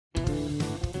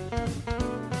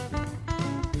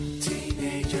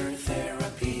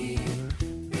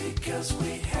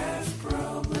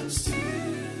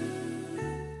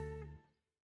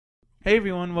Hey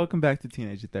everyone, welcome back to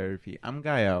Teenage Therapy. I'm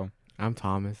Gael. I'm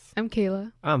Thomas. I'm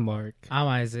Kayla. I'm Mark. I'm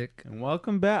Isaac. And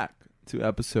welcome back to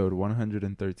episode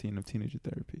 113 of Teenage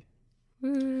Therapy.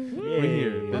 We're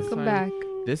here. Welcome back.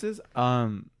 This is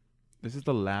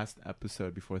the last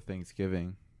episode before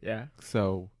Thanksgiving. Yeah.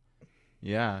 So,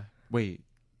 yeah. Wait,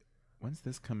 when's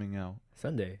this coming out?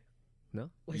 Sunday. No?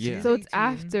 Yeah. So it's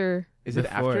after. Is it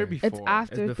after or before? It's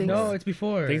after It's before. Thanksgiving. No, it's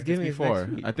before. Thanksgiving It's before. is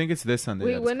next week. I think it's this Sunday.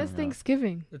 Wait, that when it's is coming out.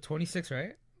 Thanksgiving? The 26th,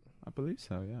 right? I believe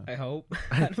so, yeah. I hope.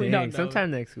 I We don't think know. sometime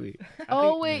next week.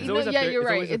 Oh wait, it's no, always a yeah, Thur- you're it's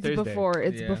right. always a It's Thursday. before.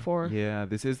 It's Yeah. before. Yeah,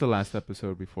 this is the last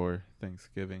episode before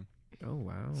Thanksgiving. Oh,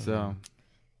 wow. So,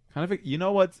 kind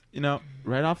of,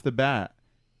 right off the bat,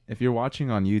 if you're watching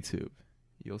on YouTube,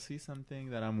 you'll see something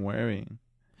that I'm wearing.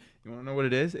 You want to know what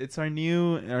it is? It's our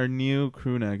new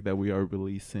crew neck that we are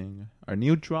releasing. Our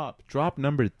new drop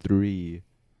number 3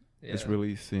 is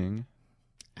releasing.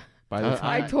 By the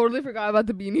I time, totally forgot about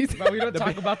the beanies. But we don't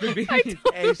talk about the I beanies.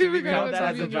 totally should we forgot count about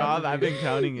that as the a beanies. drop? I've been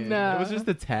counting it. No. It was just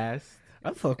a test.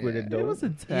 I fuck with it, though. It was a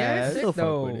test. Yeah, it's I still sick,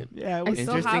 fuck with though. it. Yeah, it I was.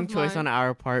 still Interesting have choice mine. on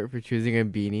our part for choosing a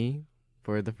beanie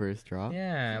for the first drop.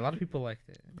 Yeah, a lot of people liked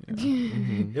it.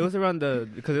 Mhm. It was around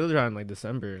because it was around like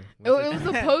December. It was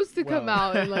supposed to come Well.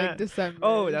 out in like December.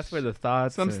 Oh, that's where the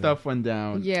thoughts. Some and stuff went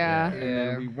down. Yeah. And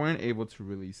then we weren't able to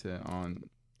release it on.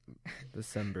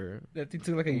 December. That thing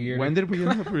took like a year. When did we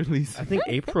end up releasing? I think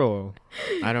April.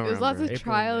 I don't There's remember. lots of April,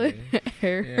 trial May. and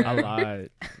error. Yeah. A lot.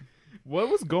 What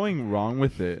was going wrong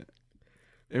with it?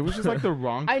 It was just like the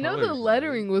wrong. I know the colors,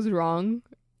 lettering was wrong,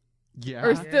 right?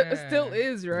 or Yeah. still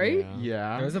is, right?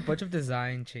 Yeah. There was a bunch of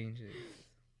design changes.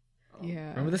 Yeah.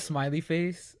 Remember the smiley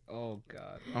face? Oh,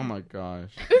 God. Oh my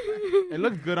gosh. It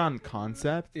looked good on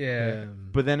concept, Yeah.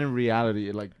 but then in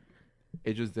reality,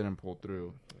 it just didn't pull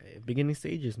through. Beginning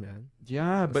stages, man.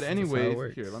 Yeah, but That's how it anyways,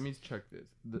 works. here, let me check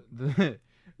this.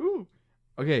 Ooh.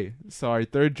 Okay, so our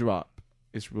third drop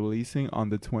is releasing on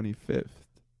the 25th.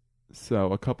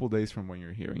 So a couple days from when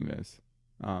you're hearing this.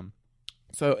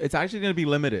 So it's actually going to be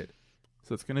limited.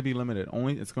 So it's going to be limited.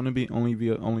 It's going to be only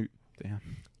damn.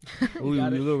 Ooh, you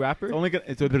got it. little rapper? It's only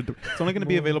going to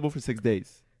be available for 6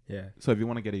 days. Yeah. So if you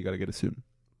want to get it, you got to get it soon,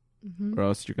 Mhm. or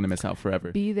else you're going to miss out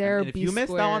forever. Be there, And if be you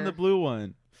missed out on the blue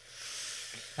one,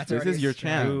 That's this already is your a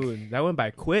strike. chance. Dude, that went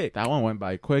by quick. that one went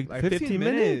by quick. Like 15 15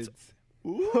 minutes.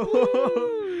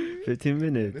 Ooh. 15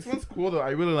 minutes. This one's cool though.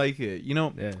 I really like it.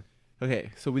 Yeah.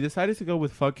 Okay, so we decided to go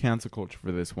with fuck cancel culture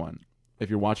for this one. If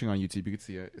you're watching on YouTube, you can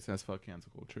see it. It says fuck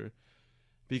cancel culture.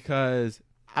 Because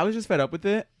I was just fed up with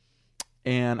it.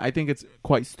 And I think it's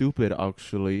quite stupid,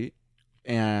 actually.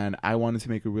 And I wanted to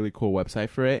make a really cool website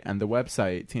for it. And the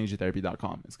website,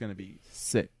 teenagetherapy.com, is going to be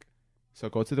sick. So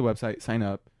go to the website, sign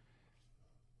up,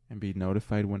 and be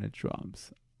notified when it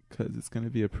drops. Because it's going to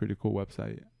be a pretty cool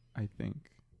website, I think.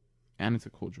 And it's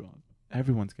a cool drop.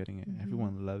 Everyone's getting it. Mhm.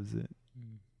 Everyone loves it.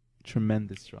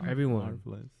 Tremendous drop. Everyone.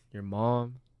 Marvelous. Your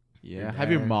mom. Yeah. Your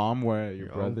Have your dad, mom wear it, your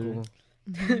brother. uncle,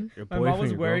 Mhm. your My boyfriend, mom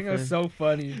was your wearing it. It was so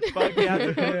funny. Fuck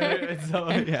yeah. So,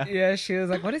 yeah. Yeah, she was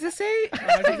like, "What does it say?"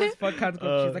 I said, "This fuck kind of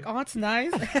cool." She was like, "Oh, it's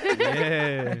nice."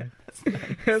 Yeah.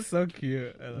 It's so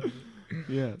cute. I love it.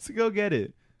 Yeah. So go get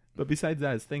it. But besides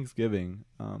that, it's Thanksgiving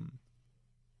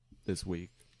this week.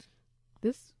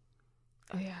 This.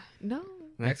 Oh yeah. No.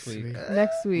 Next week.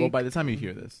 Next week. Well, by the time you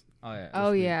hear this, Oh yeah.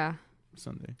 Oh week. yeah.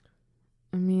 Sunday.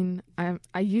 I mean,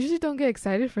 I usually don't get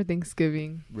excited for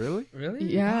Thanksgiving. Really? Really?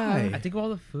 Yeah. Why? I think of all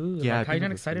the food. Yeah, I Like, how are you think not of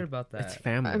the excited food. about that? It's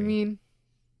family. I mean,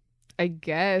 I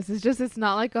guess it's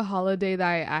not like a holiday that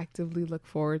I actively look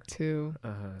forward to.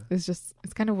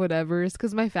 It's kind of whatever. It's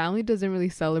because my family doesn't really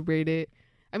celebrate it.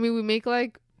 I mean, we make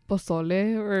like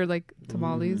pozole or like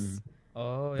tamales.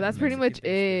 Oh, But yeah, that's pretty much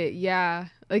Mexican it. Thanksgiving. Yeah.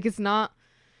 Like it's not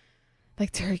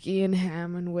like turkey and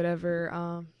ham and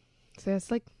whatever. So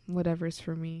that's like whatever's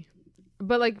for me.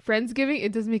 But like Friendsgiving,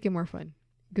 it does make it more fun.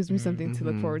 Gives me something to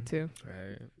look Mhm. forward to.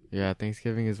 Right. Yeah,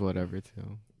 Thanksgiving is whatever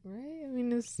too. Right? I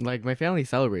mean, it's Like my family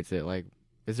celebrates it. Like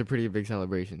it's a pretty big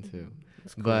celebration too.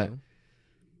 It's cool. But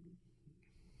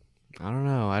I don't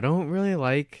know. I don't really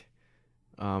like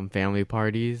family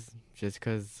parties just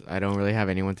because I don't really have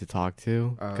anyone to talk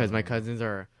to. Because my Oh. cousins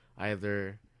are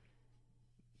either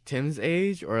Tim's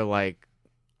age or like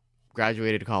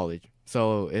graduated college.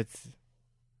 So it's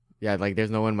like there's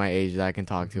no one my age that I can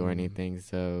talk to or Mhm. anything.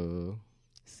 So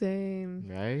same.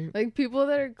 right. Like people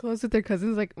that are close with their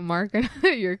cousins, like Mark, I know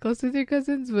that you're close with your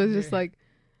cousins, but it's just Yeah. like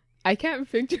I can't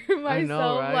picture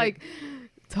myself right? like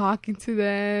talking to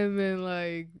them and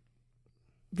like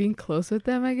being close with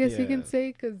them. I guess you can Yeah.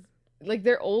 say because like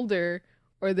they're older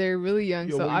or they're really young,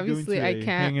 so obviously I can't.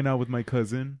 Hanging out with my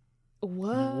cousin.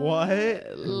 What?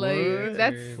 What? Like What?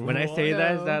 that's When I say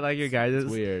that, is that like your guys'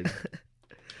 It's weird.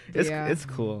 It's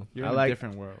cool. You're I in a like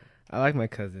different world. I like my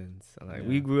cousins. Yeah.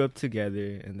 We grew up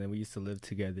together, and then we used to live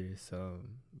together. So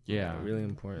Yeah. really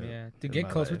important. Yeah, to in get my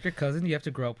close life. with your cousin, you have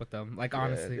to grow up with them. Like, Yeah.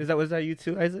 honestly. Was that you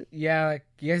too, Isaac? Yeah, like,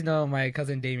 you guys know my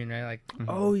cousin Damien, right? Like, Mhm.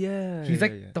 Oh yeah. he's yeah,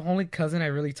 like yeah. the only cousin I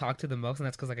really talk to the most, and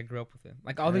that's because, like, I grew up with him.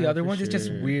 Like, all the Yeah, other for ones, it's just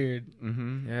sure. weird.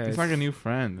 Mm-hmm. Yeah, it's like a new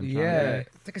friend. I'm Yeah. telling you.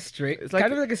 It's like a straight. It's It's like-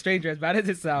 kind of like a stranger, as bad as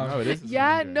it sounds. No, it is. a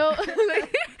Yeah, stranger. no.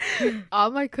 Like,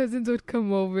 all my cousins would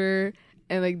come over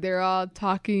and like they're all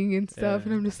talking and stuff,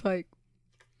 and Yeah. I'm just like,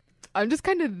 I'm just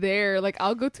kind of there. Like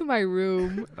I'll go to my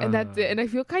room and that's it. And I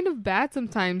feel kind of bad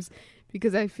sometimes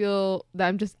because I feel that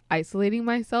I'm just isolating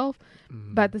myself.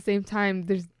 Mhm. But at the same time,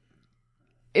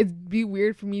 it'd be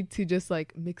weird for me to just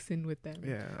like mix in with them.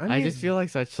 yeah, I just feel like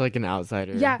such like an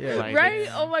outsider. Yeah, Yeah. Like, right?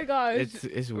 It's, Oh my gosh.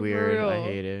 it's weird. I real.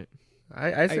 hate it.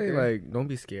 I say agree. like don't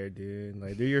be scared, dude.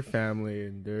 Like they're your family,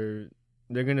 and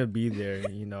they're gonna be there,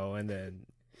 and then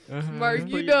Mark, just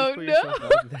you put don't put know. yourself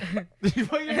out there. You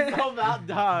put yourself out,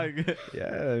 dog.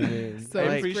 Yeah, I mean, So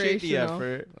I appreciate the inspirational.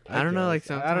 effort. I don't know, like,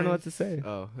 guess. I don't know what to sometimes- say.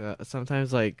 Oh,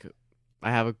 sometimes like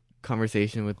I have a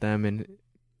conversation with them and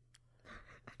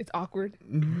It's awkward.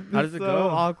 How does it so go?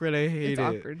 awkward. I hate It's it.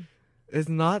 awkward. It's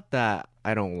not that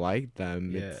I don't like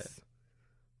them. Yeah.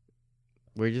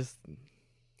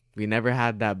 We never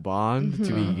had that bond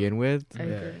to Mhm. begin with, I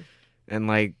Yeah. agree. and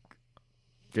like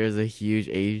there's a huge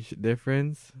age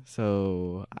difference,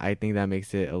 so I think that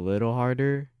makes it a little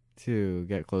harder to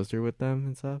get closer with them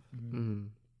and stuff. Mhm.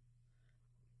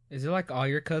 Is it like all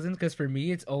your cousins? Because for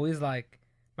me, it's always like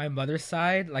my mother's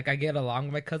side. Like, I get along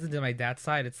with my cousins, and my dad's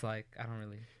side, it's like I don't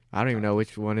really. I don't even know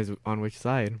which one is on which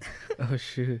side. Oh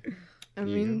shoot. I You?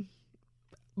 mean,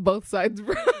 both sides,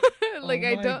 bro. Like Oh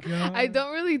I my don't, God. I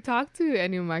don't really talk to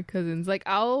any of my cousins. Like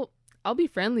I'll be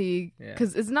friendly Yeah.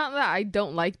 because it's not that I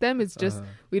don't like them. It's just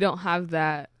we don't have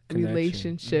that Connection.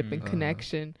 relationship Mhm. and Uh-huh.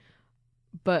 connection.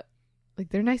 But like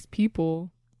they're nice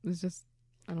people. It's just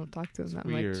I don't talk to them It's that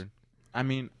weird. much. I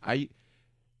mean, I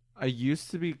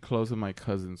used to be close with my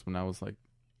cousins when I was like,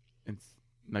 it's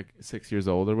like 6 years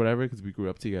old or whatever, because we grew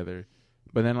up together.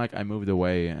 But then like I moved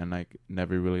away and like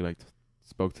never really like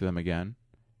spoke to them again.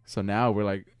 So now we're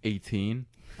like 18,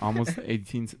 almost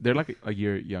 18. They're like a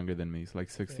year younger than me, so like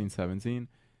 16, 17.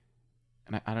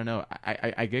 And I don't know.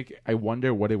 I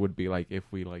wonder what it would be like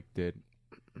if we like did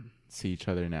see each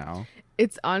other now.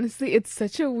 It's honestly, it's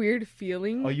such a weird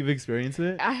feeling. Oh, you've experienced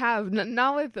it? I have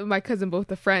not with my cousin, but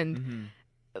with a friend. Mm-hmm.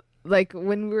 Like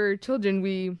when we were children,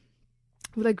 we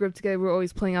like grew up together. We were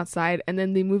always playing outside, and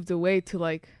then they moved away to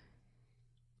like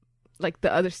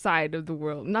the other side of the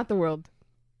world, not the world,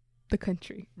 the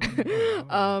country.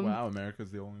 Wow,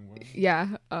 America's the only world.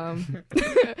 Yeah.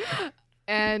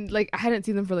 And like I hadn't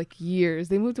seen them for like years.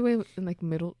 They moved away in like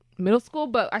middle school,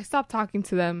 but I stopped talking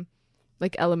to them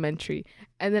like elementary.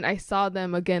 And then I saw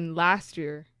them again last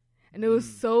year. And it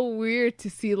was so weird to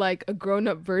see like a grown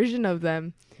up version of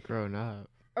them. Grown up.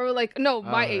 Or like no,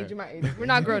 my Oh, age, right. my age. We're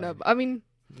not grown up. I mean,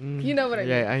 you know what I mean.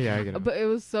 Yeah, I get it. But it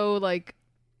was so like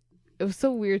it was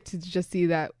so weird to just see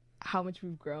that how much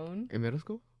we've grown. In middle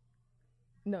school?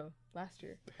 No, last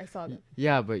year I saw them.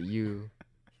 Yeah, but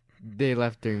they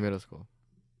left during middle school.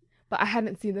 But I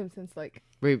hadn't seen them since like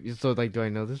Wait, so like, do I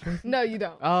know this person? no, you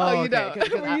don't. Oh, you okay, don't. 'cause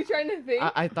Were I- you trying to think?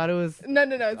 I thought it was. No,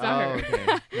 it's not her.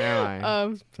 Okay. Never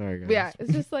mind. Sorry, guys. But yeah,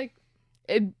 it's just like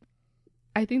it.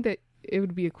 I think that it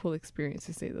would be a cool experience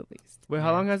to say the least. Wait,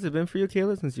 how long has it been for you,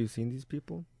 Kayla, since you've seen these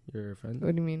people? Your friends?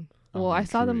 What do you mean? Well, I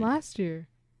saw them Elementary. last year.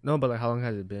 No, but like, how long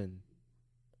has it been?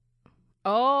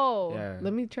 Oh, Yeah.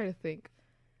 let me try to think.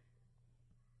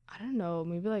 I don't know,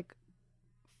 maybe like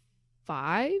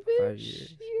 5-ish 5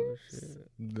 years. Oh, shit.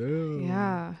 No.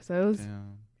 Yeah, so it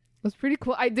Damn. was pretty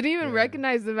cool. I didn't even Yeah.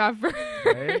 recognize them at first.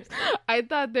 Right? I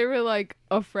thought they were like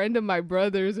a friend of my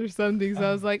brother's or something. So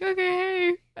I was like, okay,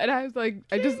 hey. And I was like,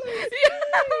 I just,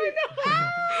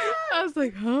 I was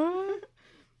like, huh?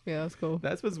 Yeah, that's cool.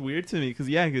 That's what's weird to me, because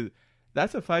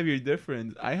that's a 5-year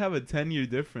difference. I have a 10-year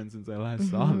difference since I last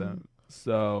saw Mhm. them.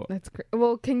 So That's great.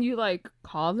 Well, can you like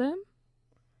call them?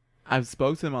 I've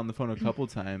spoke to them on the phone a couple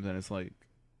times, and it's like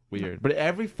weird. But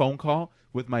every phone call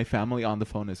with my family on the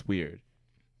phone is weird,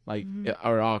 like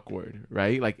or awkward,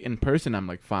 right? Like in person, I'm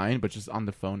like fine, but just on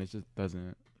the phone, it just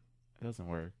doesn't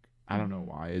work. I don't know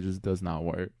why. It just does not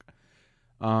work.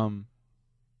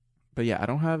 But yeah, I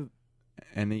don't have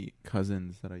any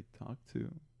cousins that I talk to.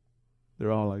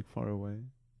 They're all like far away.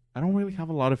 I don't really have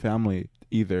a lot of family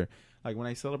either. Like when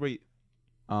I celebrate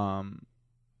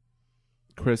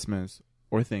Christmas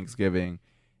or Thanksgiving,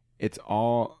 it's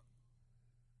all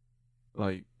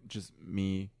like just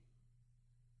me,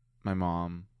 my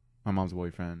mom's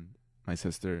boyfriend, my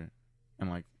sister, and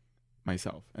like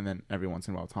myself, and then every once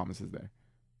in a while Thomas is there,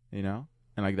 you know,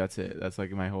 and like that's it. That's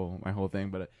like my whole thing.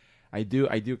 But I do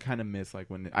kind of miss like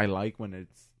when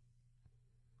it's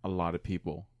a lot of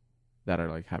people that are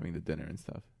like having the dinner and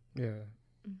stuff. Yeah.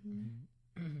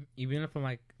 Even if I'm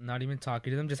like not even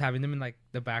talking to them, just having them in like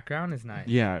the background is nice.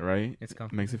 Yeah, right. It's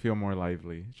comfortable. Makes it feel more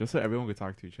lively, just so everyone could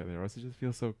talk to each other. Or else it just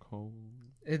feels so cold.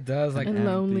 It does. Like And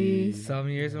lonely. some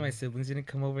years when my siblings didn't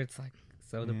come over, it's like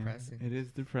so depressing. It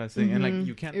is depressing, and like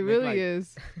you can't. It make, really like,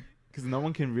 is. because no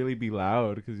one can really be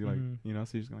loud because you're like Mhm. you know,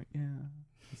 so you're just like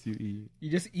as you eat. You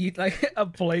just eat like a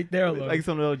plate there alone. Like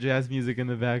some little jazz music in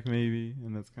the back maybe,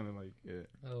 and that's kind of like it.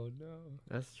 Oh no.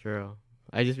 That's true.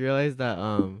 I just realized that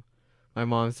my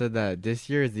mom said that this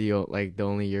year is the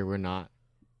only year we're not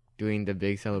doing the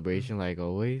big celebration like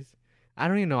always. I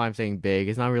don't even know why I'm saying big.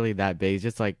 It's not really that big. It's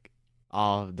just like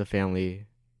all the family.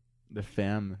 The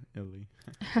fam illy.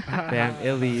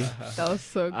 Illy. That was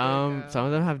so good. Some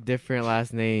of them have different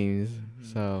last names,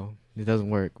 so it doesn't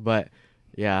work. But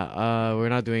yeah, we're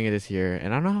not doing it this year,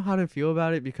 and I don't know how to feel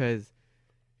about it because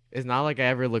it's not like I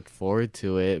ever looked forward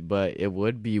to it, but it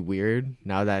would be weird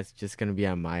now that it's just gonna be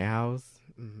at my house.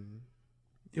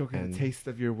 You'll get And- a taste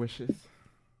of your wishes.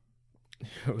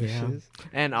 Wishes.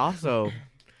 And also,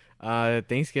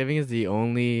 Thanksgiving is the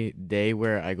only day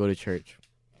where I go to church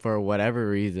for whatever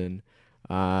reason.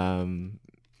 And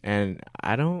I'm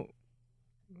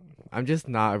just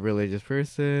not a religious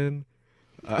person.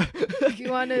 You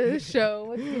want to show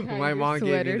what's behind My your mom gave me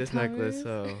sweater, this necklace, Thomas?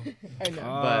 so I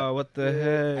know. But- What the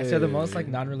heck? I said the most like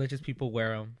non-religious people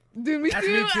wear them. Dude, me That's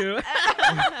too. me too.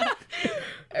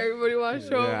 Everybody want to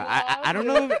show yeah, off. I don't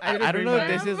know. I didn't I don't bring know if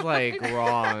mine. this is like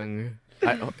wrong.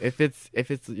 If it's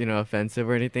offensive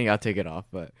or anything, I'll take it off.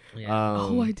 But Yeah.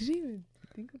 Oh, I didn't even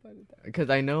think about it. because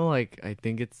I know I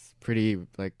think it's pretty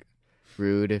like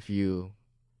rude if you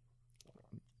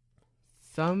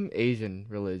some Asian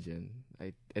religion.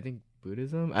 I think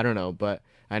Buddhism. I don't know, but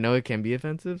I know it can be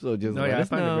offensive. So just No, let yeah, I us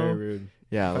find it very know. rude.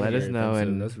 Yeah, I find let it us very know, offensive.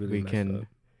 and That's really we messed can up.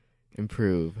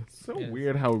 improve. It's so Yes.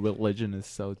 weird how religion is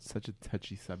such a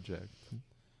touchy subject.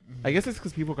 I guess it's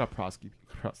because people got prosecuted.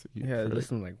 Yeah, for there's it.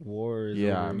 some like wars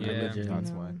Yeah, over yeah. religion.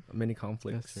 That's I know. why. Many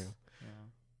conflicts. That's true.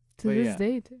 To But this yeah.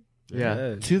 day, too.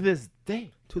 Yeah. To this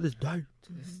day. To this day.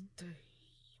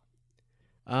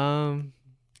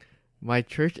 My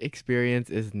church experience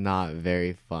is not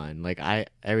very fun. Like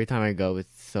every time I go,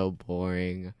 it's so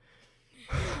boring.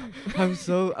 I'm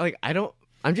so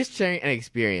I'm just sharing an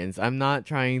experience. I'm not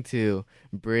trying to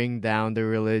bring down the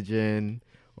religion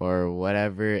or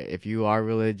whatever. If you are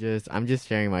religious, I'm just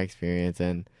sharing my experience,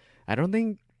 and I don't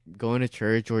think going to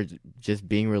church or just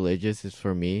being religious is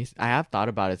for me. I have thought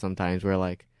about it sometimes where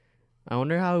like I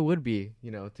wonder how it would be,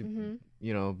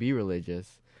 to be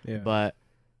religious. Yeah. But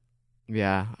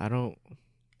yeah, I don't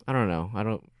know. I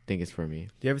don't think it's for me.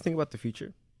 Do you ever think about the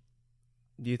future?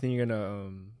 Do you think you're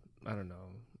gonna I don't know,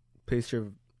 place your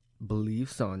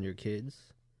beliefs on your kids?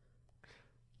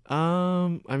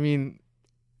 I mean,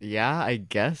 yeah, I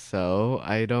guess so.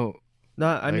 I don't. No,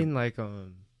 I Like- mean like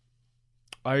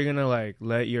are you gonna like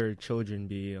let your children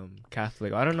be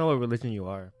Catholic? I don't know what religion you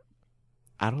are.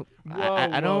 I don't.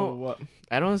 I don't.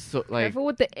 I don't Careful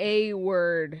with the A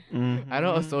word. I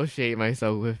don't associate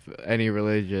myself with any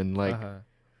religion. Like Uh-huh.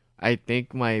 I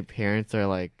think my parents are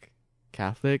like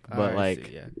Catholic, but I like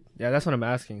see, yeah, that's what I'm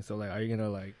asking. So like, are you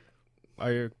gonna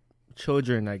are your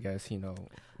children, I guess,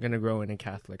 gonna grow in a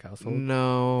Catholic household?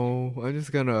 no, I'm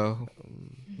just gonna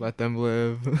let them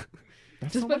live.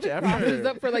 That's Just so put much the effort. crosses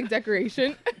up for like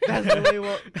decoration. That's really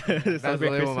what. That's Celebrate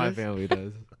really what my Christmas? family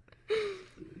does.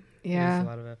 It's a Yeah.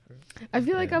 lot of effort. I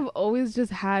feel like Yeah. I've always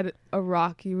just had a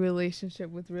rocky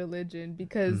relationship with religion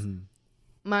because Mhm.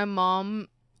 my mom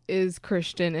is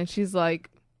Christian and she's like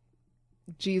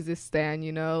Jesus stan,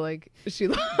 like she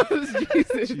loves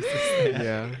Jesus.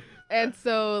 Yeah. And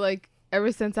so like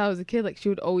ever since I was a kid, like she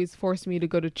would always force me to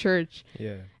go to church.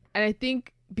 Yeah. And I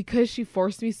think because she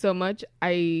forced me so much,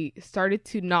 I started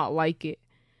to not like it.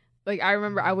 Like I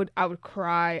remember I would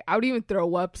cry. I would even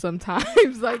throw up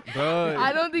sometimes. Like Bro,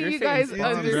 I don't think you're you guys saying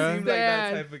something, bro.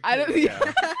 understand. I don't think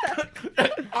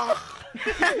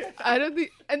I don't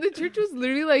think and the church was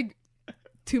literally like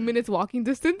 2 minutes walking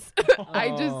distance.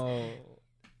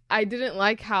 I didn't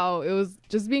like how it was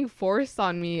just being forced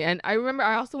on me. And I remember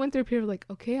I also went through a period of like,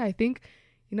 okay, I think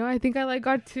I like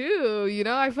God too.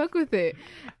 I fuck with it.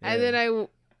 Yeah. And then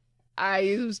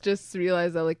I was just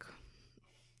realized that like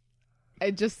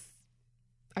I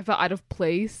felt out of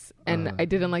place and Uh-huh. I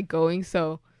didn't like going.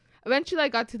 So eventually I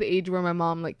got to the age where my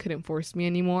mom like couldn't force me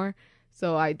anymore.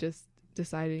 So I just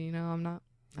decided,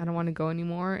 I don't want to go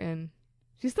anymore. And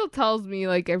she still tells me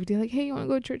like every day, like, hey, you want to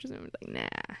go to church? And I'm like,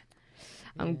 nah.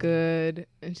 I'm good.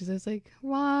 And she's just like,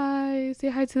 why? Say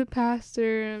hi to the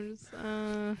pastor. I'm just,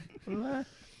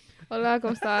 hola,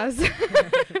 ¿cómo estás?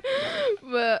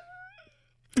 But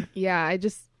yeah,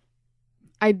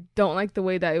 I don't like the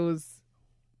way that it was,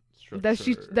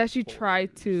 that she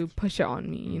tried to push it on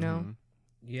me, you know?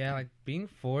 Yeah, like being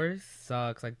forced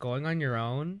sucks. Like going on your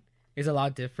own is a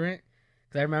lot different.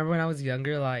 Cause I remember when I was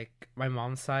younger, like my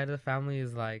mom's side of the family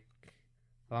is like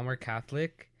a lot more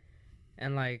Catholic,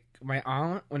 and like my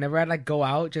aunt, whenever I'd like go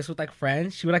out just with like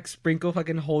friends, she would like sprinkle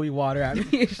fucking holy water at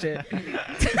me and shit.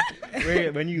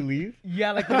 Wait, when you leave?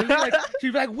 Yeah, like, like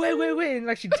she'd be like, wait, and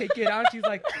like she'd take it out. She's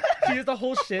like, she did the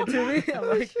whole shit to me. I'm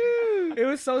like, it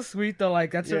was so sweet though.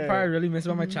 Like that's the part I really miss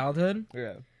about my childhood.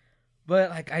 Yeah. But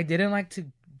like I didn't like to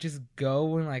just go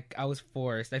when like I was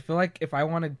forced. I feel like if I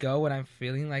want to go when I'm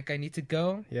feeling like I need to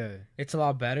go, it's a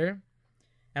lot better.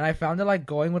 And I found it like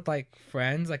going with like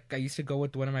friends. Like I used to go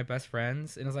with one of my best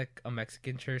friends, and it was like a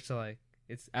Mexican church. So like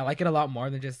I like it a lot more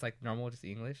than just like normal, just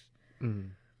English. Mm.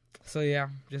 So yeah,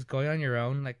 just going on your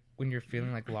own, like when you're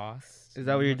feeling like lost. Is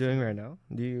that what you're doing right now?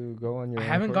 Do you go on your I own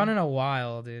haven't accord? gone in a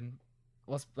while, dude.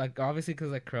 Well, like obviously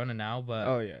because like Corona now, but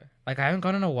Oh yeah. like I haven't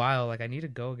gone in a while. Like I need to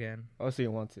go again. Oh, so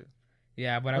you want to?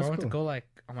 Yeah, but That's I want cool. to go like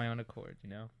on my own accord, you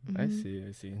know. I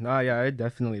see. Nah, yeah, I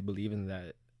definitely believe in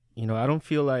that. You know, I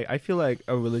feel like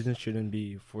a religion shouldn't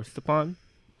be forced upon.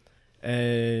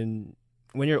 And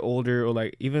when you're older or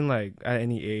like even like at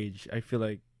any age, I feel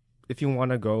like if you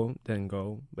want to go, then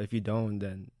go. But if you don't,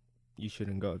 then you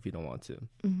shouldn't go if you don't want to.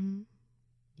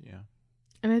 Yeah.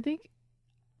 And I think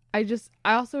I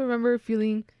also remember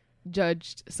feeling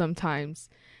judged sometimes.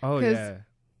 Oh yeah.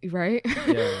 Right?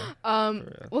 Yeah.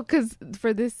 Well, because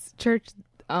for this church,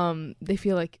 they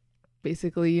feel like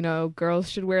basically, you know, girls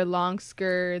should wear long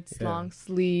skirts, long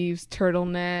sleeves,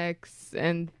 turtlenecks,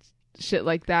 and shit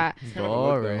like that.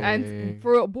 Boring. And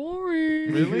for real,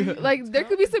 boring. Really? Like there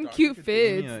could be some cute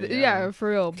fits. Yeah, for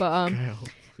real. But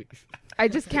I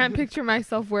just can't picture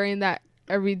myself wearing that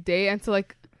every day. And so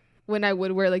like when I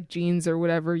would wear like jeans or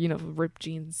whatever, you know, ripped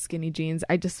jeans, skinny jeans,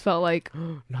 I just felt like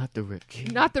Not the ripped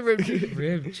jeans. not the ripped jeans.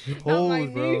 Not my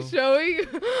knee showing.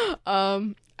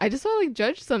 I just felt like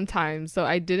judged sometimes, so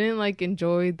I didn't like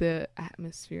enjoy the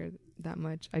atmosphere that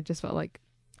much. I just felt like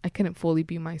I couldn't fully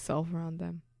be myself around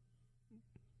them.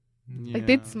 Yeah. Like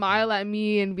they'd smile at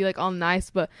me and be like all nice,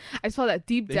 but I just felt that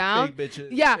deep They down. fake bitches.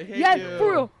 Yeah, They hate yeah, you.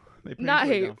 for real. They pray Not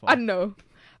for your hate. downfall. I don't know,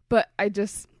 but I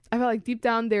felt like deep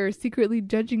down they were secretly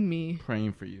judging me,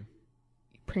 Praying for you.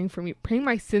 praying for me, praying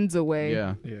my sins away.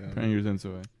 Yeah. Yeah. Praying your sins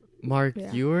away. Mark,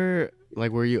 Yeah. you were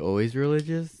like, were you always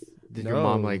religious? Did your No.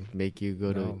 mom like make you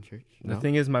go No. to church? The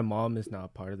thing is, my mom is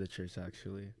not part of the church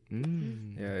actually.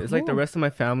 Mm. Yeah, it's like the Cool. rest of my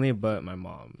family, but my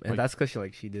mom, and Like- that's because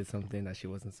she did something that she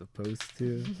wasn't supposed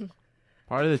to.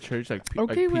 Part of the church, like,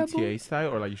 Okay, like rebel. PTA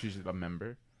style, or like you're just a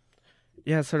member?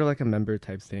 Yeah, it's sort of like a member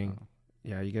type thing. Oh.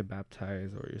 Yeah, you get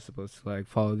baptized, or you're supposed to like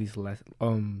follow these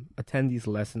attend these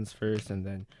lessons first, and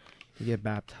then you get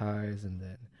baptized, and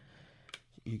then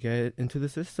you get into the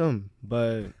system.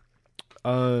 But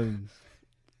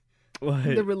what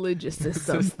The religious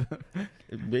system.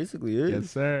 it basically is. Yes,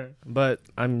 sir. But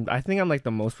I think I'm like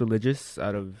the most religious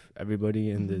out of everybody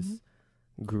in this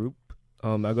group.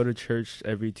 I go to church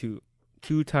every two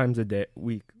times a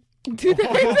week. 2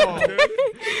 times.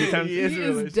 Two times. He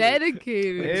is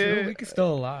dedicated. Yeah. A week is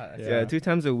still a lot. Yeah, 2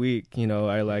 times a week. You know,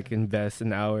 I like invest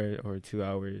an hour or 2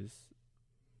 hours.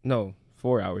 No,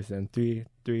 4 hours then. 3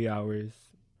 hours,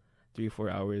 4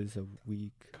 hours a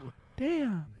week.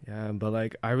 Damn. Yeah, but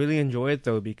like I really enjoy it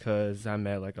though because I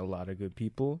met like a lot of good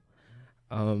people.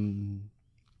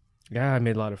 Yeah, I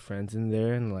made a lot of friends in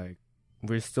there, and like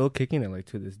we're still kicking it like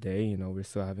to this day. You know, we're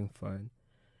still having fun.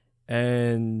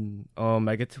 And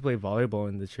I get to play volleyball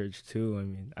in the church too. I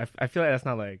mean, I feel like that's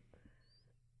not like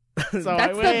So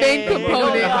That's the main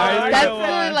component. That's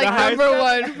really like number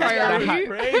one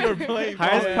priority.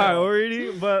 highest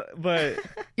priority, but I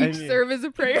Each mean- serve is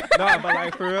a prayer. no, but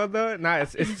like for real though,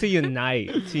 it's to unite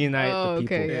Oh, the people.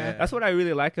 okay, yeah. That's what I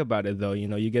really like about it though. You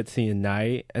know, you get to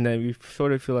unite, and then we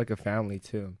sort of feel like a family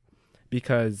too,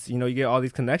 because you know you get all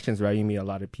these connections, right? You meet a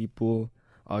lot of people,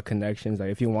 all connections. Like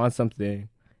if you want something,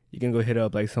 you can go hit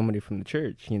up like somebody from the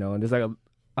church, you know. And there's like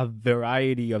a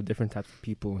variety of different types of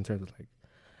people in terms of like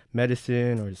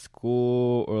medicine or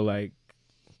school or like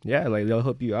like they'll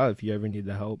help you out if you ever need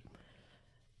the help.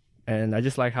 And I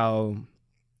just like how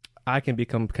I can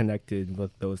become connected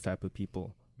with those type of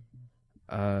people.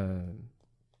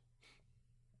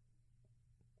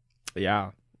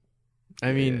 Yeah.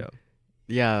 I mean,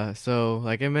 yeah. So,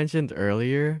 like I mentioned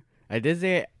earlier, I did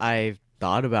say I've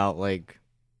thought about like,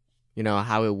 you know,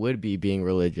 how it would be being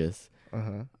religious.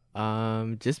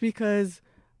 Just because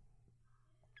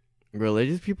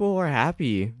religious people are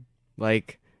happy,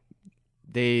 like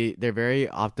they're very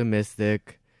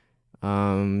optimistic,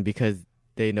 because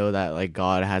they know that like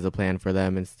God has a plan for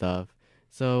them and stuff.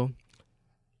 So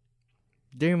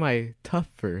during my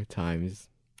tougher times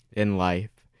in life,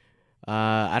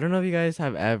 I don't know if you guys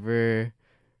have ever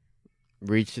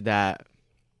reached that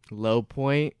low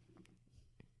point.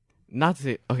 Not to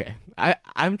say, okay,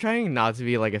 I'm trying not to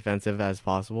be like offensive as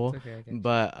possible, It's okay, I get you.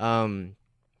 but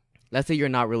let's say you're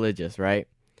not religious, right?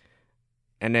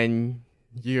 And then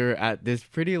you're at this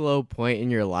pretty low point in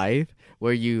your life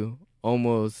where you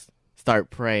almost start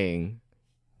praying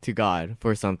to God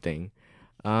for something.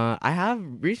 I have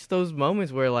reached those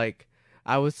moments where like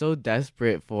I was so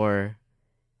desperate for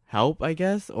help, I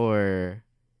guess, or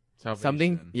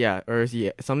something,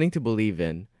 something to believe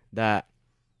in, that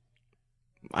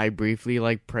I briefly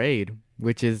like prayed,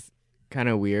 which is kind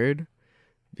of weird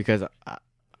because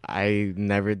I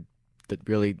never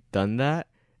really done that.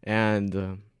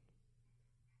 And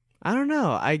I don't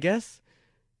know, I guess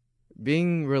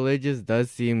being religious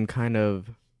does seem kind of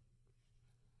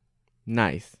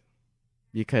nice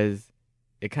because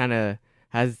it kind of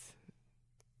has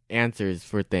answers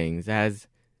for things, it has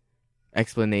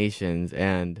explanations,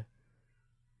 and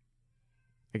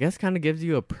I guess kind of gives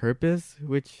you a purpose,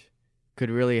 which could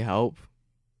really help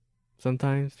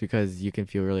sometimes because you can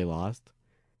feel really lost.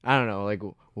 I don't know, like,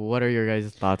 what are your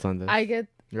guys' thoughts on this? I get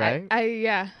right?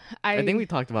 I think we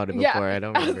talked about it before. Yeah. I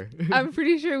don't remember. I'm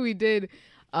pretty sure we did.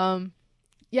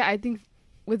 Yeah, I think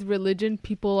with religion,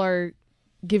 people are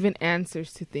given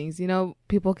answers to things. You know,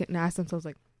 people can ask themselves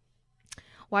like,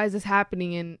 why is this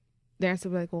happening? And the answer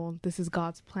will be like, well, this is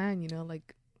God's plan. You know,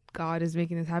 like God is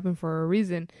making this happen for a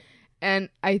reason. And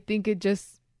I think it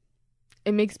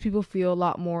makes people feel a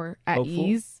lot more at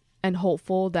ease and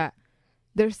hopeful that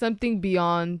there's something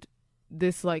beyond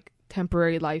this like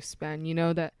temporary lifespan, you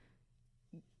know, that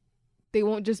they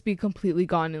won't just be completely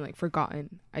gone and like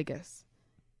forgotten, I guess.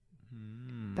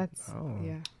 That's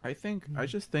yeah. I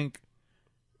just think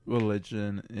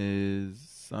religion is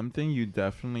something you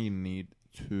definitely need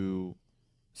to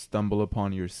stumble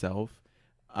upon yourself.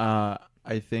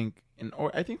 I think in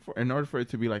order for it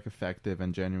to be like effective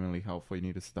and genuinely helpful, you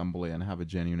need to stumble in and have a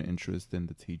genuine interest in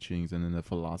the teachings and in the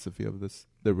philosophy of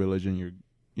the religion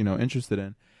you're interested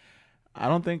in. I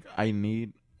don't think I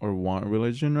need or want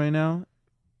religion right now,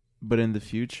 but in the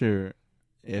future,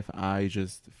 if I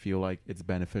just feel like it's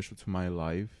beneficial to my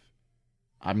life,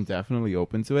 I'm definitely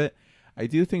open to it. I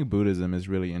do think Buddhism is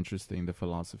really interesting, the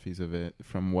philosophies of it,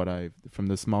 from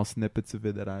the small snippets of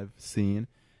it that I've seen.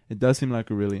 It does seem like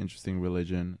a really interesting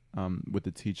religion, with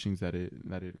the teachings that it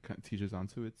teaches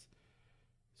onto its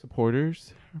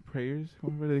supporters or prayers.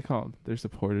 What are they called? They're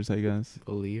supporters, I guess.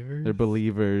 Believers? They're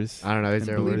believers. I don't know. Is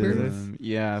there a word for this?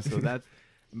 Yeah, so that's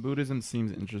Buddhism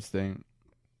seems interesting.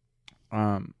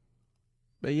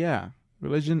 But yeah,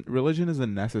 religion is a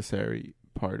necessary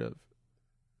part of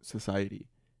society.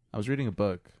 I was reading a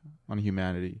book on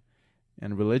humanity,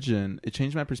 and religion, it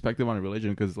changed my perspective on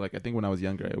religion because, like, I think when I was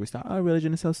younger, I always thought, oh,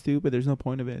 religion is so stupid. There's no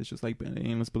point of it. It's just like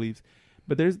aimless beliefs.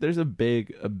 But there's a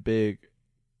big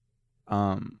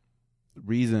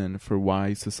reason for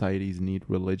why societies need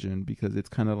religion, because it's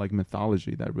kind of like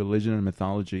mythology. That religion and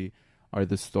mythology are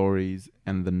the stories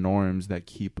and the norms that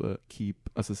keep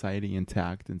a society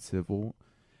intact and civil.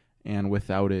 And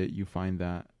without it, you find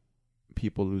that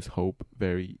people lose hope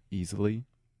very easily.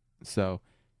 So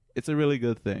it's a really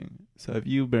good thing. So if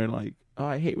you've been like, oh,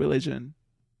 I hate religion,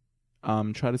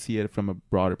 try to see it from a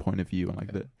broader point of view and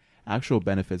like the actual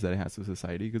benefits that it has to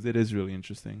society, because it is really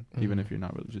interesting, even if you're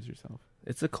not religious yourself.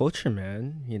 It's a culture,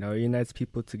 man. You know, it unites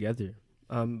people together.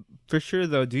 For sure,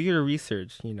 though, do your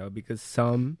research, you know, because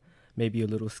some may be a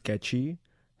little sketchy,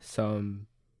 some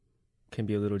can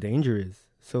be a little dangerous.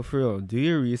 So for real, do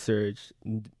your research.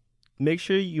 Make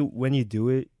sure when you do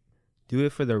it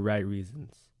for the right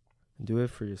reasons. Do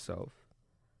it for yourself.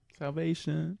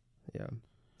 Salvation. Yeah.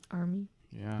 Army.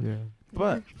 Yeah.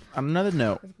 But on another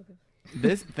note,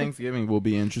 this Thanksgiving will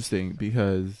be interesting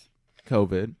because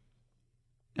COVID,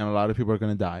 and a lot of people are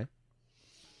going to die.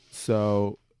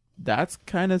 So that's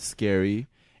kind of scary.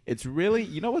 It's really,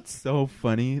 you know what's so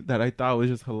funny that I thought was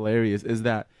just hilarious is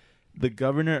that the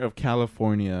governor of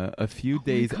California, a few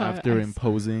days after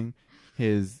imposing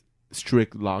his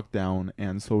strict lockdown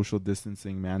and social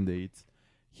distancing mandates,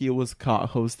 he was caught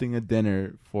hosting a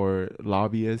dinner for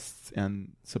lobbyists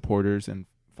and supporters and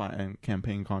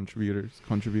campaign contributors.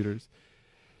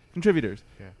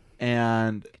 Yeah.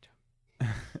 And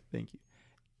thank you.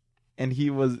 And he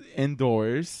was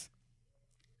indoors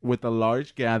with a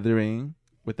large gathering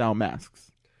without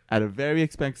masks. at a very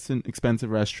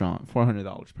expensive restaurant,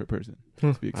 $400 per person.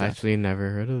 To be I exact. actually never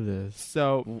heard of this.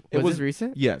 So Was this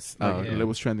recent? Yes, Oh, like, okay. it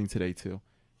was trending today too.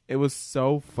 It was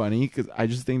so funny because I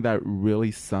just think that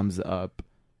really sums up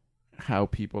how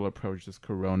people approach this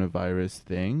coronavirus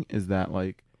thing. Is that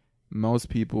like most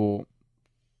people,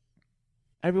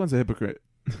 everyone's a hypocrite.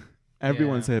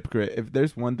 Everyone's a hypocrite. If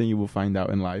there's one thing you will find out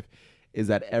in life, is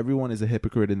that everyone is a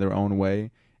hypocrite in their own way,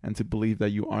 and to believe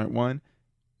that you aren't one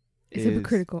It's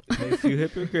hypocritical. Makes you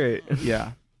hypocrite.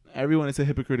 Yeah, everyone is a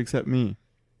hypocrite except me.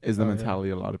 Is the Oh, mentality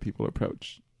a lot of people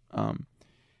approach.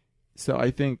 So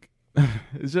I think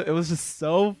it was just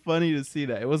so funny to see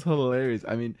that. It was hilarious.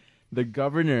 I mean, the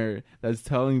governor that's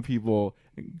telling people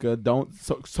don't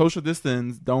social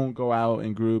distance, don't go out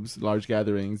in groups, large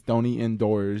gatherings, don't eat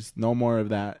indoors, no more of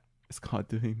that. Is caught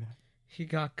doing that. He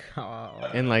got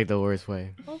caught. In like the worst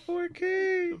way. Oh, 4K.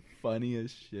 The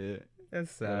funniest shit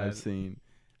That's that sad. I've seen.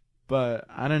 But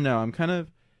I don't know. I'm kind of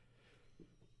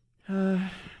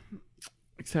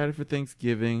excited for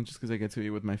Thanksgiving just because I get to eat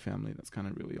with my family. That's kind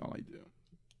of really all I do.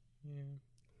 Yeah.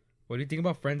 What do you think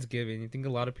about Friendsgiving? You think a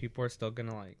lot of people are still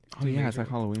gonna like? Oh yeah, it's like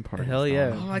Halloween parties. Hell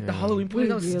yeah. Oh, like the Yeah. Halloween party?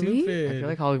 That was Wait, really? stupid. I feel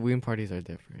like Halloween parties are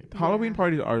different. Halloween Yeah.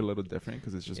 parties are a little different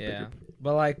because it's just yeah, bigger.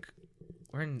 but like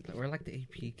we're like the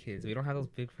AP kids. We don't have those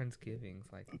big Friendsgivings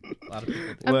like a lot of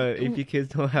people do. What, if you kids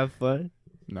don't have fun?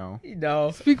 No.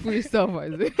 No. Speak for yourself,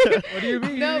 Isaac. What do you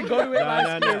mean? No, You didn't go to it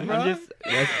last year, bro. I'm just,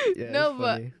 No,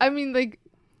 but I mean, like,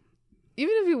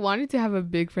 even if we wanted to have a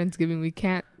big Friendsgiving, we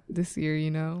can't this year,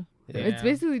 you know? Yeah. It's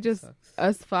basically just Sucks.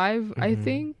 us five, I Mhm.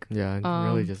 think. Yeah,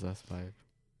 really Um, just us five.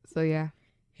 So, yeah.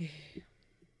 Yeah.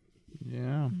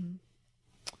 Mhm.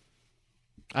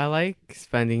 I like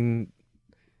spending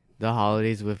the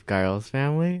holidays with Gael's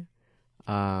family.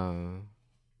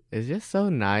 It's just so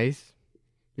nice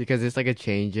because it's like a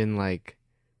change in like.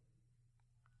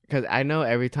 Because I know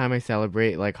every time I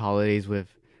celebrate like holidays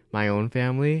with my own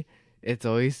family, it's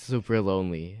always super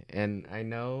lonely, and I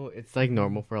know it's like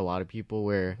normal for a lot of people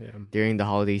where Yeah. during the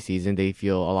holiday season they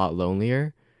feel a lot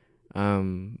lonelier.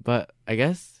 But I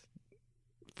guess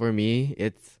for me,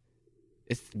 it's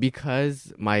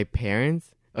because my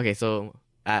parents. Okay, so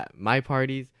at my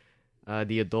parties,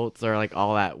 the adults are like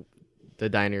all at the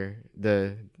dinner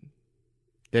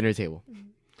table,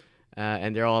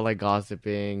 and they're all like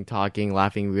gossiping, talking,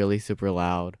 laughing really super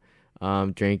loud,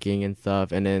 drinking and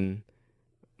stuff, and then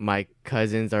my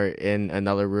cousins are in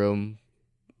another room,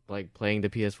 like playing the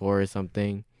PS4 or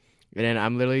something, and then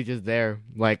I'm literally just there,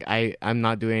 like I'm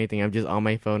not doing anything. I'm just on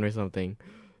my phone or something.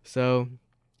 So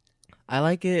I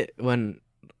like it when,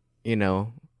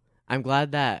 I'm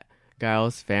glad that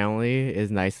Gael's family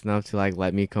is nice enough to like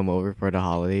let me come over for the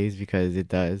holidays because it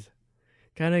does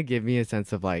kind of give me a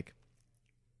sense of like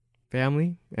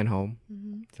family and home.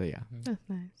 Mhm. So yeah. That's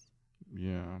nice.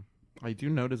 Yeah. I do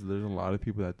notice there's a lot of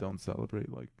people that don't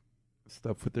celebrate like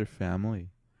stuff with their family.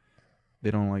 They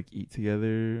don't like eat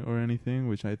together or anything,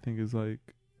 which I think is like,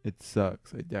 it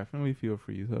sucks. I definitely feel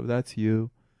for you. So if that's you,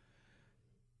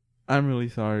 I'm really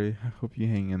sorry. I hope you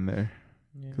hang in there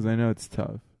because I know it's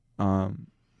tough.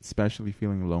 Especially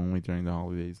feeling lonely during the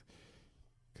holidays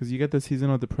because you get the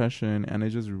seasonal depression and it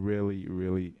just really,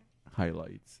 really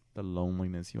highlights the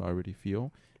loneliness you already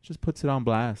feel. Just puts it on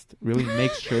blast. Really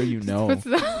make sure you know.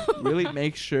 Really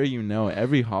make sure you know.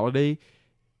 Every holiday,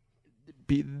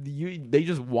 they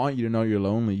just want you to know you're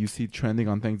lonely. You see trending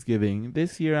on Thanksgiving.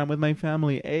 This year I'm with my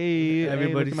family. Hey,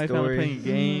 Everybody's look at my story. family playing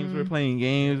games. We're playing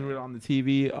games. We're on the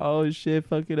TV. Oh shit,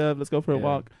 fuck it up. Let's go for a Yeah.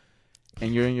 walk.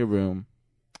 And you're in your room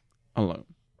alone.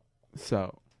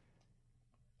 So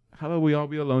how about we all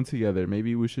be alone together?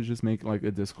 Maybe we should just make like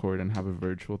a Discord and have a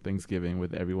virtual Thanksgiving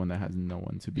with everyone that has no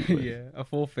one to be with. Yeah, a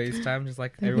full FaceTime, just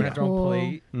like That'd everyone be has their own cool.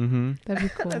 plate. Mm-hmm. That'd be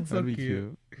cool. That's so That'd be cute.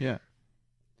 cute. Yeah.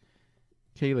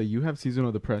 Kayla, you have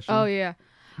seasonal depression. Oh, yeah.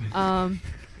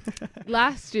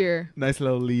 Last year, Nice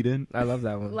little lead in. I love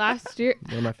that one. last year,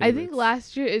 One of my I favorites. think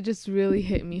last year it just really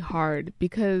hit me hard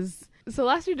because so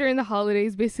last year during the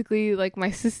holidays, basically like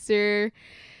my sister,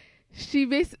 she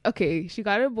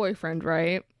got a boyfriend,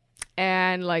 right?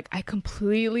 And like I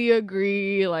completely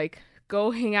agree, like go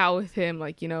hang out with him,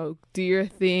 like, do your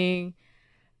thing.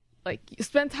 Like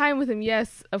spend time with him,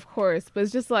 yes, of course, but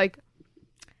it's just like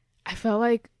I felt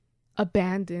like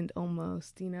abandoned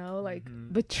almost, like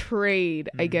betrayed,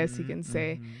 I guess you can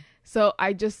say. So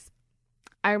I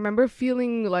remember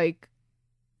feeling like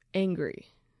angry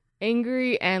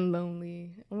and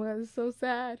lonely. Oh my god, it's so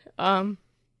sad. But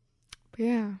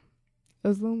yeah, I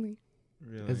was lonely.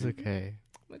 Really? It's okay.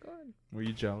 Oh my god, Were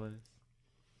you jealous?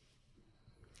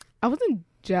 I wasn't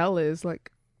jealous.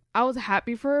 Like I was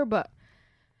happy for her, but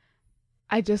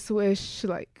I just wish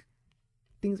like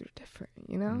things are different,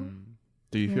 you know?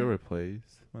 Do you Yeah. feel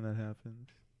replaced when that happens?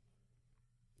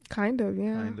 Kind of,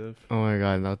 yeah. Kind of. Oh my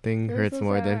god, nothing Feels hurts so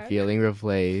more than sad. feeling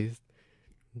replaced.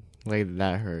 Like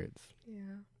that hurts.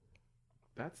 Yeah.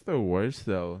 That's the worst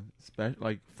though,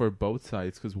 like for both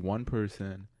sides, because one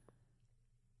person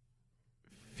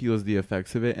feels the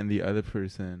effects of it and the other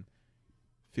person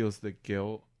feels the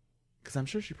guilt. Because I'm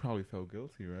sure she probably felt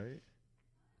guilty, right?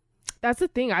 That's the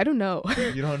thing. I don't know.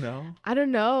 You don't know? I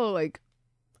don't know. Like,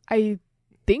 I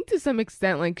think to some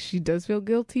extent, like, she does feel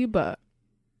guilty, but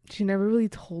she never really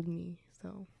told me.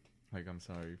 So, Like, I'm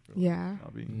sorry for yeah.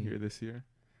 not being here this year.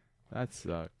 That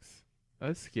sucks.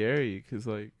 That's scary because,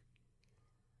 like,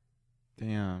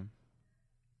 damn.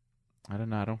 I don't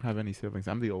know. I don't have any siblings.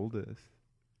 I'm the oldest.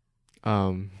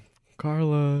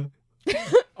 Carla.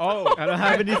 Oh, I don't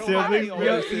have any siblings.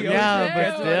 Yeah,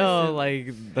 but still, like,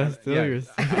 that's still your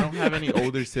I don't have any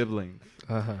older siblings.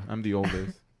 Uh-huh. I'm the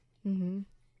oldest. Mm-hmm.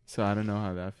 So I don't know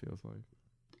how that feels like.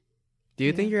 Do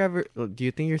you think do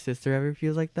you think your sister ever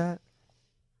feels like that?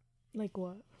 Like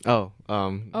what? Oh,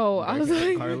 I was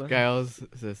like, Carla? Gail's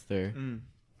sister.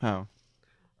 How?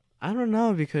 I don't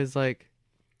know because like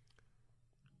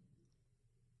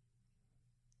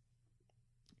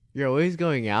you're always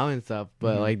going out and stuff,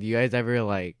 but Mhm. like do you guys ever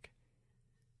like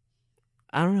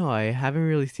I don't know, I haven't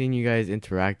really seen you guys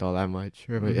interact all that much,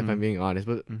 if Mhm. I'm being honest,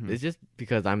 but Mhm. it's just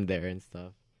because I'm there and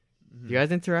stuff. Mhm. Do you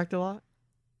guys interact a lot?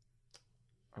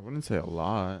 I wouldn't say a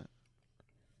lot.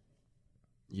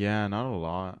 Yeah, not a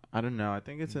lot. I don't know. I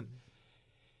think it's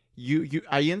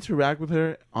I interact with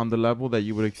her on the level that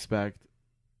you would expect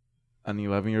an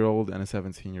 11-year-old and a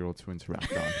 17-year-old to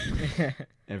interact on.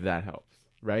 If that helps,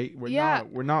 right?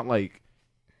 We're not like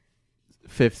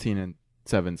 15 and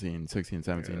 17, 16,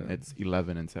 17. Yeah. It's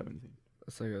 11 and 17.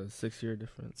 It's like a 6-year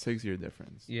difference. 6-year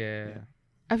difference. Yeah.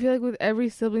 I feel like with every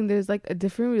sibling, there's like a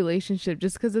different relationship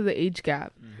just because of the age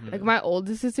gap. Mhm. Like my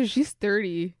oldest sister, she's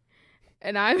 30,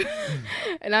 and I'm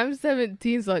and I'm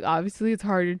 17. So like obviously it's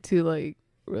harder to like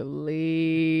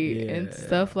relate and Yeah.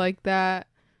 stuff like that.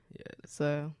 Yeah.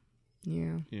 So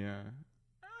yeah. Yeah.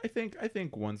 I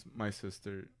think once my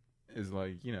sister is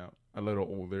like, you know, a little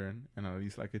older and at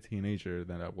least like a teenager,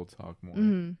 then I will talk more.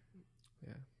 Mm-hmm.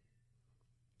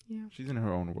 She's in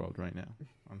her own world right now.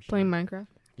 I'm sure. Playing Minecraft.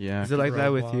 Yeah. Is it like that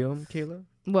with Roblox. you, Kayla?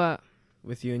 What?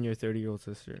 With you and your 30-year-old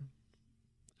sister?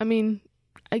 I mean,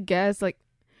 I guess like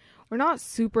we're not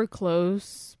super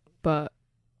close, but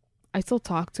I still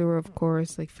talk to her, of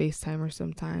course, like FaceTime her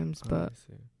sometimes. But I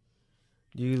see.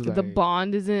 Do you the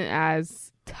bond isn't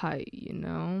as tight, you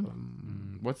know.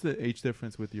 What's the age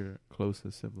difference with your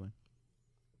closest sibling?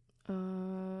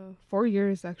 4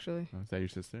 years actually. Oh, is that your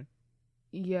sister?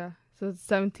 Yeah, so it's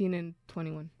 17 and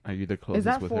 21. Are you the closest Is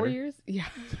that with 4 her? years? Yeah.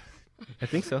 I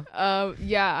think so.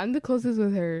 Yeah, I'm the closest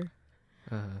with her.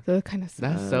 So it kind of sucks.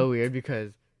 That's so weird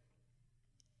because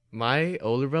my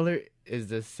older brother is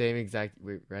the same exact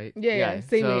right? Yeah,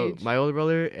 same so age. my older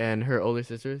brother and her older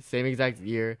sister, same exact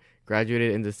year,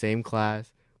 graduated in the same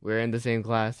class. We're in the same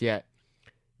class, yet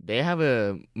they have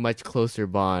a much closer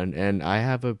bond, and I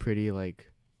have a pretty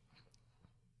like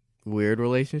weird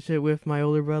relationship with my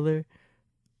older brother.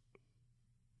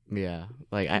 Yeah,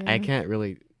 like I Yeah. can't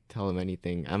really tell him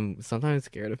anything. I'm sometimes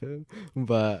scared of him,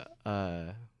 but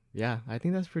yeah, I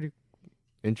think that's pretty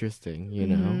interesting, you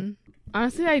know. Mhm.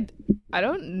 Honestly, I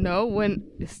don't know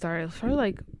when it started. It started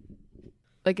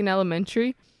like in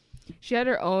elementary. She had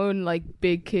her own like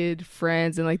big kid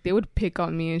friends, and like they would pick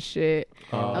on me and shit.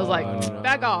 I was like,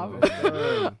 back off.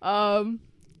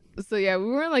 So yeah, we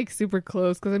weren't like super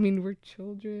close because I mean we're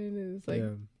children. And it's like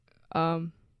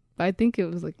but I think it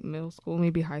was like middle school,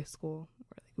 maybe high school,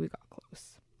 where like we got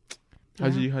close. How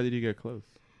did you get close?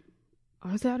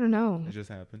 Honestly, I don't know. It just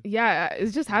happened. Yeah,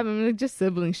 it's just happened. Like just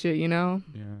sibling shit, you know.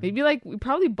 Yeah. Maybe like we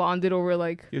probably bonded over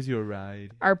like Gives you a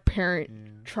ride. our parent Yeah.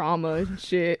 trauma and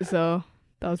shit. So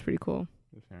that was pretty cool.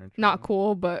 The parent Not trauma.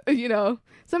 cool, but you know,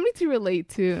 somebody to relate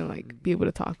to and like be able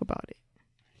to talk about it.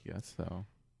 I guess so.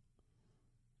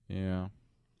 Yeah.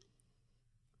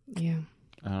 Yeah.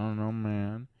 I don't know,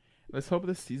 man. Let's hope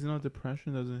the seasonal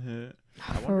depression doesn't hit.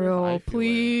 I For wonder if I real, feel it.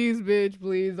 please, bitch,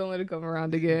 please don't let it come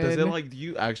around again. Does it like? Do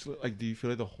you actually like? Do you feel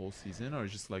like the whole season, or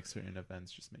just like certain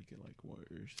events just make it like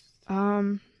worse?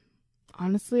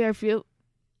 Honestly, I think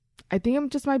it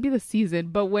just might be the season,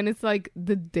 but when it's like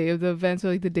the day of the events or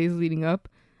like the days leading up,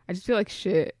 I just feel like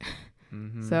shit.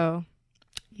 Mm-hmm. So,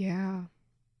 yeah.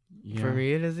 For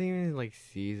me, it isn't even like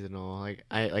seasonal. Like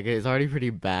it's already pretty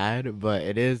bad, but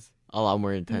it is a lot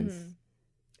more intense. Mhm.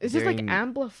 It's just like During-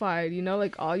 amplified, you know,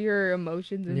 like all your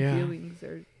emotions and Yeah. feelings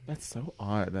are. That's so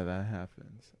odd that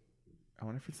happens. I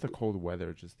wonder if it's the cold weather,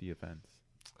 or just the events.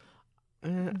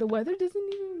 The weather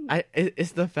doesn't even.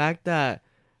 It's the fact that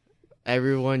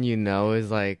everyone you know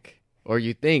is like, or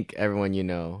you think everyone you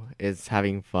know is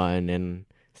having fun and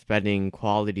spending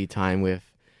quality time with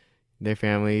their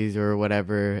families or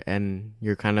whatever, and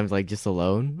you're kind of like just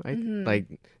alone. Like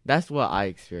that's what I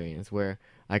experience, where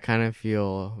I kind of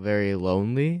feel very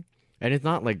lonely, and it's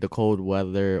not like the cold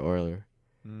weather or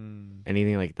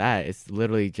anything like that. It's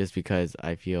literally just because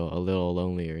I feel a little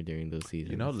lonelier during those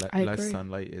seasons. You know, less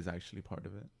sunlight is actually part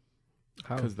of it.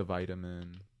 How? Because the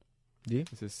vitamin D?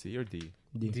 Is it C or D?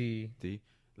 D.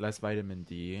 Less vitamin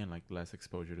D and like less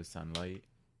exposure to sunlight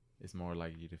is more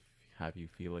likely to have you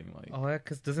feeling like. Oh yeah,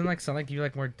 because doesn't like sunlight give you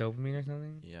like more dopamine or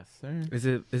something? Yes, sir. Is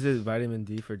it vitamin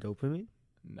D for dopamine?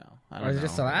 No, Or is it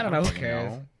just sunlight? I don't know. Who fucking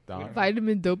cares? know. Doc.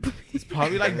 Vitamin dopamine. It's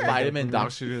probably like vitamin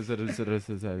doxy.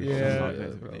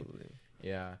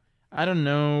 Yeah. I don't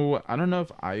know. I don't know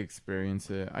if I experience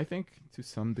it. I think to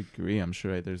some degree, I'm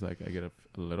sure there's like I get a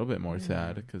little bit more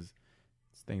sad because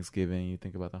it's Thanksgiving. You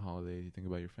think about the holidays. You think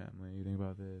about your family. You think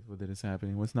about this. What is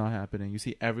happening? What's not happening? You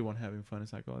see everyone having fun.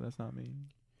 It's like, oh, that's not me.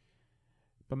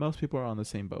 But most people are on the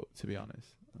same boat, to be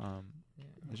honest.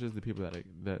 It's just the people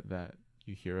that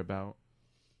you hear about.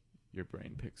 Your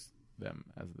brain picks them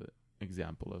as the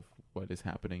example of what is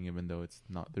happening, even though it's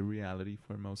not the reality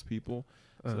for most people.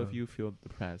 So if you feel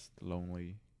depressed,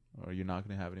 lonely, or you're not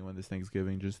going to have anyone this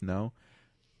Thanksgiving, just know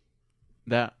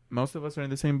that most of us are in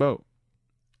the same boat.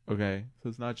 Okay? So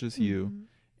it's not just you.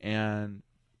 And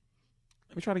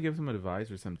let me try to give some advice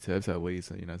or some tips at least.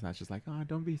 So, it's not just like, oh,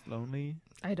 don't be lonely.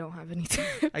 I don't have any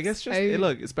tips. I guess just,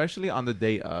 look, especially on the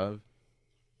day of,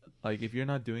 like, if you're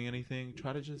not doing anything,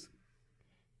 try to just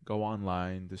go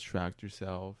online, distract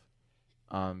yourself,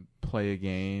 play a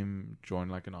game, join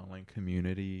like an online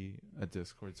community, a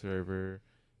Discord server,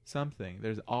 something.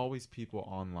 There's always people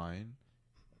online.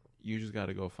 You just got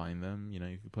to go find them. You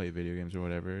can play video games or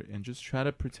whatever, and just try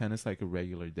to pretend it's like a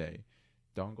regular day.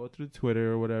 Don't go through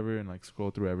Twitter or whatever and like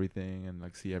scroll through everything and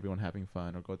like see everyone having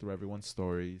fun or go through everyone's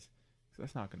stories. 'Cause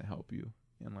that's not going to help you.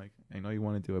 And like, I know you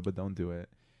want to do it, but don't do it.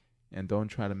 And don't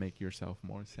try to make yourself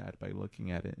more sad by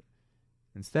looking at it.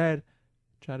 Instead,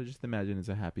 try to just imagine it's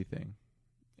a happy thing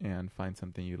and find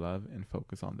something you love and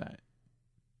focus on that.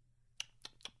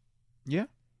 Yeah.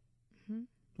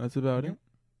 That's about it.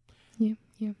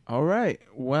 Yeah. All right.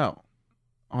 Well,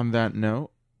 on that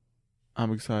note,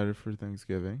 I'm excited for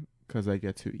Thanksgiving because I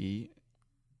get to eat.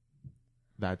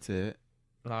 That's it.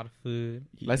 A lot of food.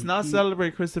 Let's not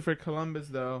celebrate Christopher Columbus,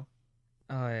 though.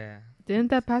 Oh yeah. Didn't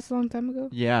that pass a long time ago?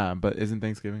 Yeah, but isn't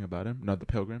Thanksgiving about him? Not the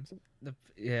Pilgrims?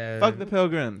 Yeah. Fuck the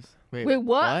Pilgrims. Wait,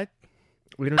 what?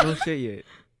 We don't know shit yet.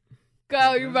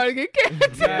 Go, you're about to get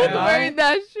canceled Yeah. wearing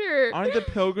that shirt. Aren't the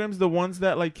Pilgrims the ones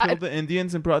that like killed the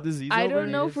Indians and brought disease I over?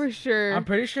 don't know for sure. I'm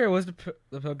pretty sure it was the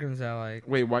Pilgrims that like.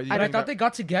 Wait, why do you But I think thought they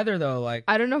got together though. Like.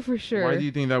 I don't know for sure. Why do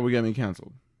you think that would get me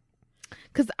canceled?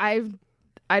 Because I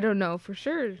don't know for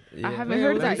sure. Yeah. I haven't It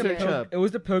heard was that the yet. It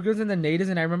was the Pilgrims and the natives,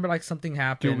 and I remember like something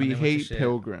happened. Do we and it went to hate shit.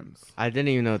 Pilgrims? I didn't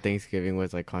even know Thanksgiving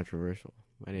was like controversial.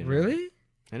 I didn't know Really? that.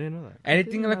 I didn't know that.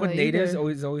 Anything didn't like know with that natives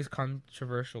either. always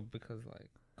controversial because like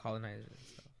colonizers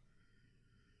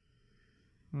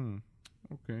and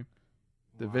stuff. Okay.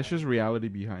 The vicious reality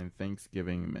behind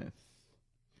Thanksgiving myths.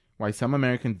 Why some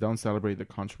Americans don't celebrate the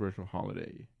controversial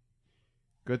holiday.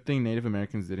 Good thing Native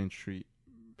Americans didn't treat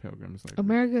Pilgrims like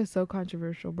America is so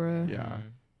controversial, bro. Yeah.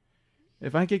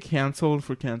 If I get canceled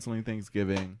for canceling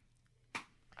Thanksgiving,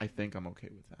 I think I'm okay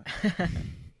with that.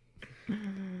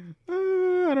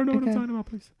 I don't know what I'm Okay. talking about,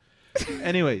 please.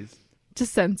 Anyways.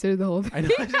 Just censor the whole thing. I know.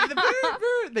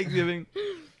 Thanksgiving.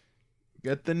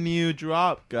 Get the new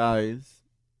drop, guys.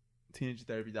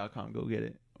 TeenageTherapy.com. Go get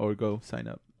it. Or go sign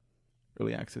up.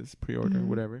 Early access, pre-order,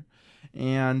 whatever.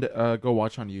 And go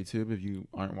watch on YouTube if you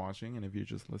aren't watching. And if you're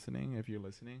just listening. If you're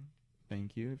listening,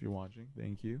 thank you. If you're watching,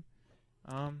 thank you.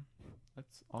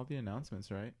 That's all the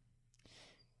announcements, right?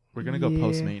 We're going to go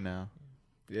Postmate now.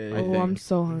 Yeah. I think. I'm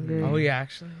so hungry. Oh yeah,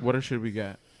 actually. What should we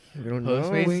get? We don't know.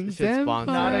 Postmates Wings should and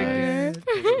sponsor Not us. again.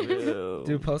 Ew.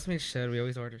 Dude, Postmates should. We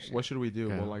always order shit. What should we do?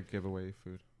 Okay. We'll like give away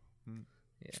food.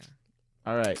 Yeah.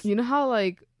 All right. You know how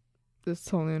like this is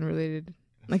totally unrelated.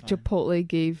 Like Chipotle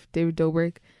gave David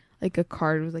Dobrik like a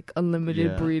card with like unlimited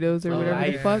Yeah. burritos or Oh, whatever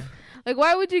the yeah. fuck. Like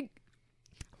why would you?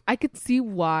 I could see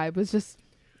why, but it's just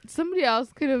somebody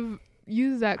else could have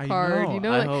used that I card. know, You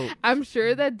know, I like hope. I'm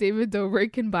sure that David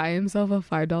Dobrik can buy himself a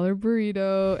 $5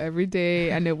 burrito every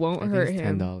day, and it won't I think hurt it's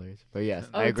him. $10. But yes,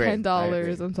 Oh, I agree. I $10.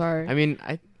 agree. I'm sorry. I mean,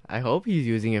 I hope he's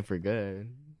using it for good.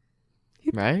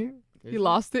 Right? He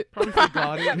lost it. Probably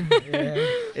forgot it. Yeah.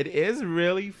 It is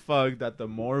really fucked that the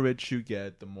more rich you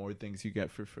get, the more things you get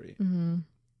for free. Mm-hmm.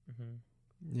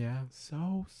 Yeah.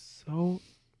 So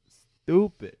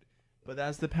stupid. But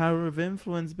that's the power of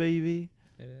influence, baby.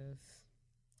 It is.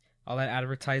 All that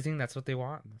advertising, that's what they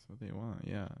want. That's what they want,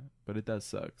 yeah. But it does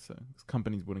suck. So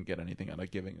companies wouldn't get anything out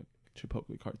of giving a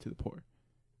Chipotle card to the poor.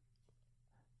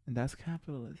 And that's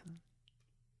capitalism.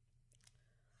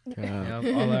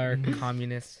 All our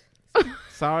communists.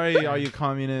 Sorry, all you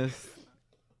communists.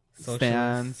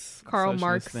 Stands. Karl socialist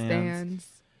Marx stands.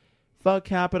 Fuck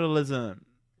capitalism.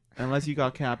 Unless you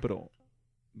got capital.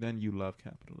 Then you love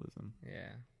capitalism.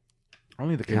 Yeah.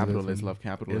 Only the capitalists love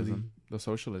capitalism. The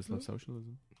socialists love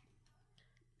socialism.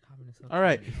 All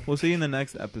right. We'll see you in the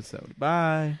next episode.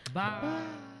 Bye. Bye.